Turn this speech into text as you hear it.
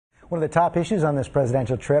One of the top issues on this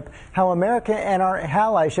presidential trip, how America and our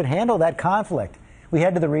allies should handle that conflict. We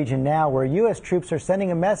head to the region now where U.S. troops are sending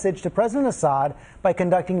a message to President Assad by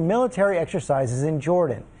conducting military exercises in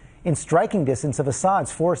Jordan, in striking distance of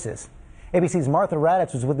Assad's forces. ABC's Martha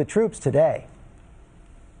Raddatz was with the troops today.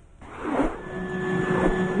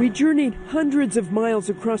 We journeyed hundreds of miles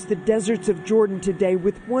across the deserts of Jordan today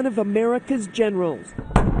with one of America's generals.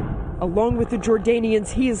 Along with the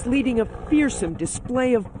Jordanians, he is leading a fearsome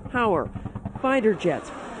display of power. Fighter jets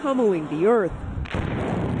pummeling the earth,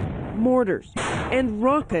 mortars and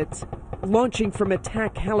rockets launching from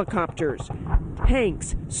attack helicopters,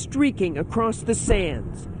 tanks streaking across the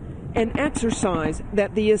sands. An exercise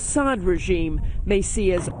that the Assad regime may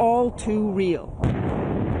see as all too real.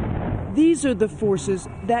 These are the forces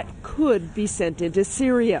that could be sent into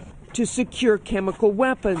Syria to secure chemical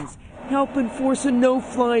weapons, help enforce a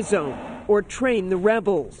no-fly zone, or train the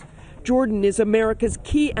rebels. Jordan is America's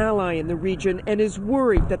key ally in the region and is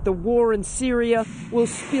worried that the war in Syria will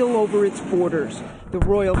spill over its borders. The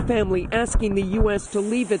royal family asking the U.S. to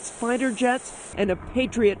leave its fighter jets and a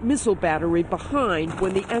Patriot missile battery behind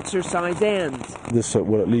when the exercise ends. This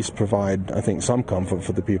will at least provide, I think, some comfort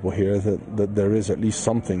for the people here that there is at least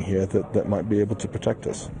something here that might be able to protect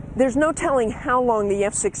us. There's no telling how long the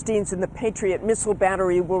F-16s and the Patriot missile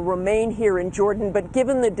battery will remain here in Jordan, but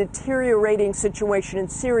given the deteriorating situation in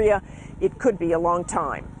Syria, it could be a long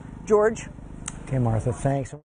time. George? Okay, Martha, thanks.